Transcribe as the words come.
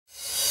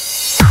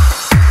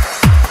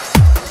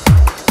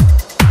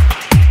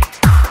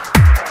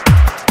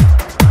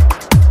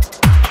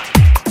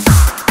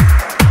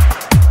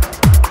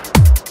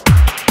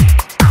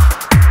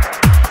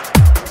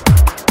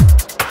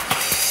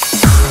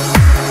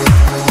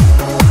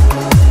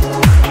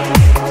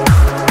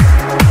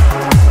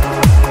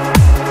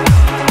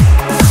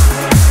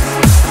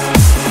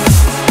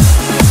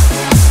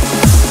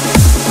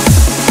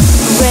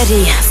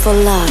for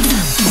love.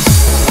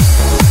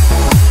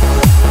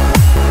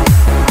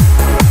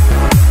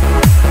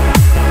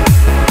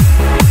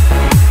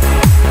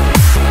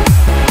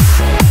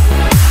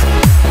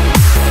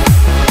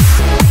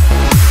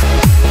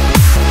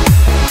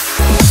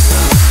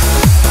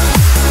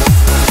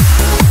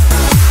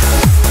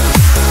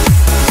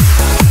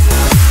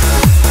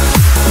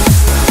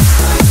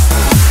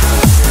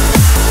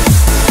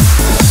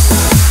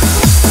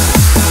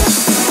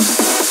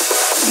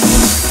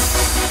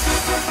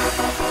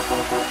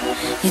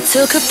 You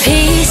took a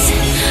piece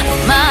of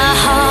my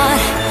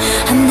heart.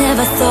 I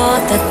never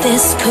thought that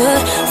this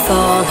could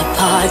fall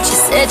apart. You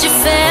said you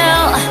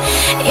fell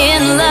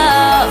in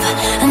love,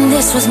 and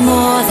this was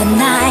more than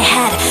I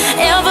had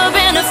ever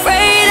been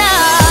afraid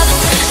of.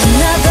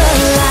 Another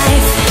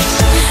life,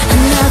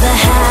 another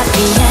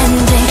happy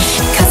ending.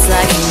 It cuts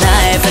like a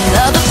knife.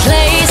 Another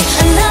place,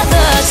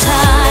 another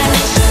time,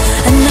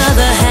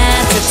 another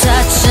hand to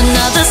touch,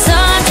 another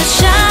sun to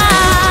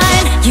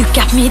shine. You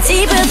got me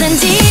deeper than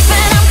deep,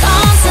 and I'm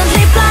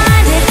constantly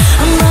blinded.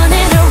 I'm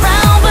running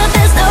around, but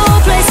there's no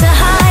place to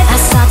hide. I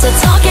start to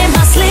talk in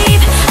my sleep.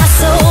 Our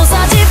souls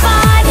are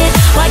divided.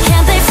 Why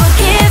can't they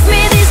forgive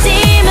me, these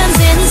demons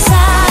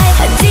inside?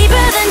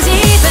 Deeper than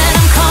deep, and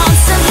I'm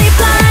constantly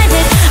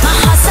blinded. My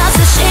heart starts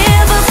to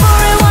shiver, for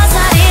it was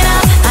not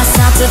enough. I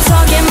start to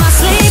talk in my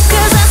sleep,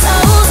 'cause our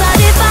souls are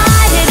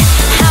divided.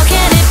 How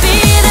can it be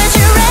that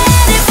you're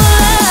ready for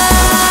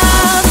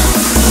love?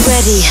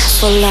 Ready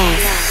for love.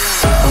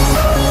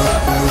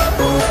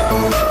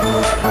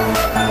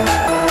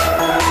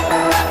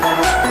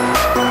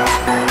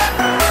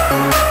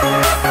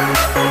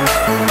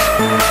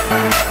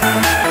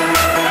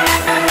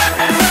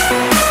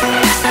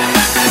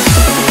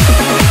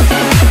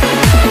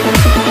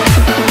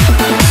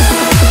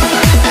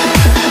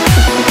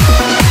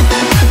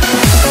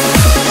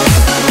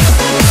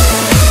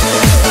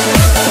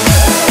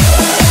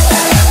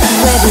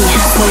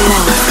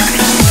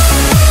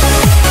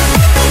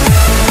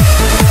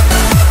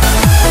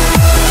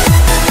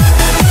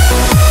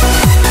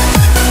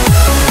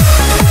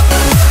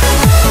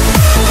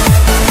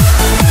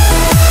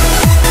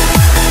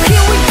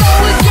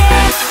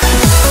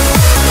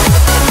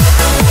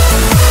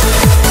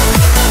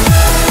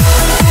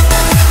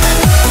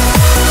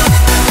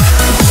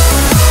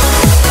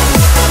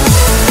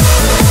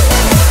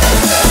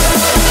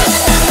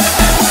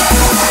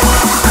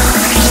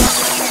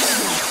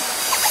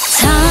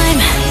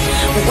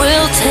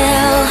 Will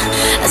tell,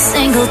 a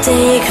single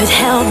day could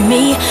help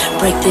me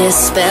break this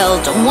spell.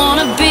 Don't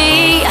wanna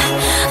be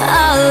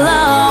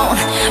alone.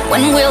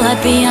 When will I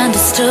be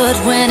understood?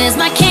 When is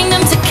my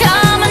kingdom to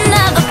come?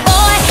 Another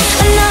boy,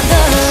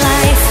 another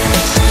life,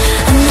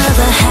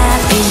 another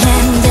happy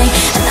ending,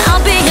 and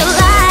I'll be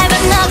alive.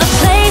 Another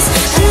place,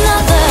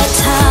 another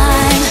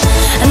time,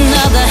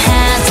 another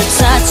hand to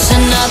touch,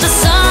 another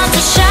sun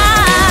to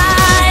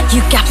shine.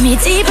 You got me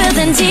deeper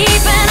than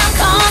deep, and I'm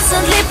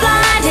constantly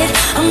blinded.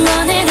 I'm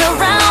running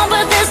around,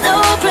 but there's no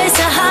place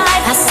to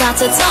hide. I start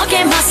to talk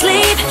in my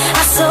sleep.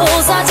 Our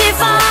souls are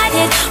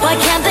divided. Why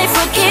can't they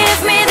forgive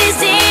me, these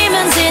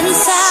demons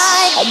inside?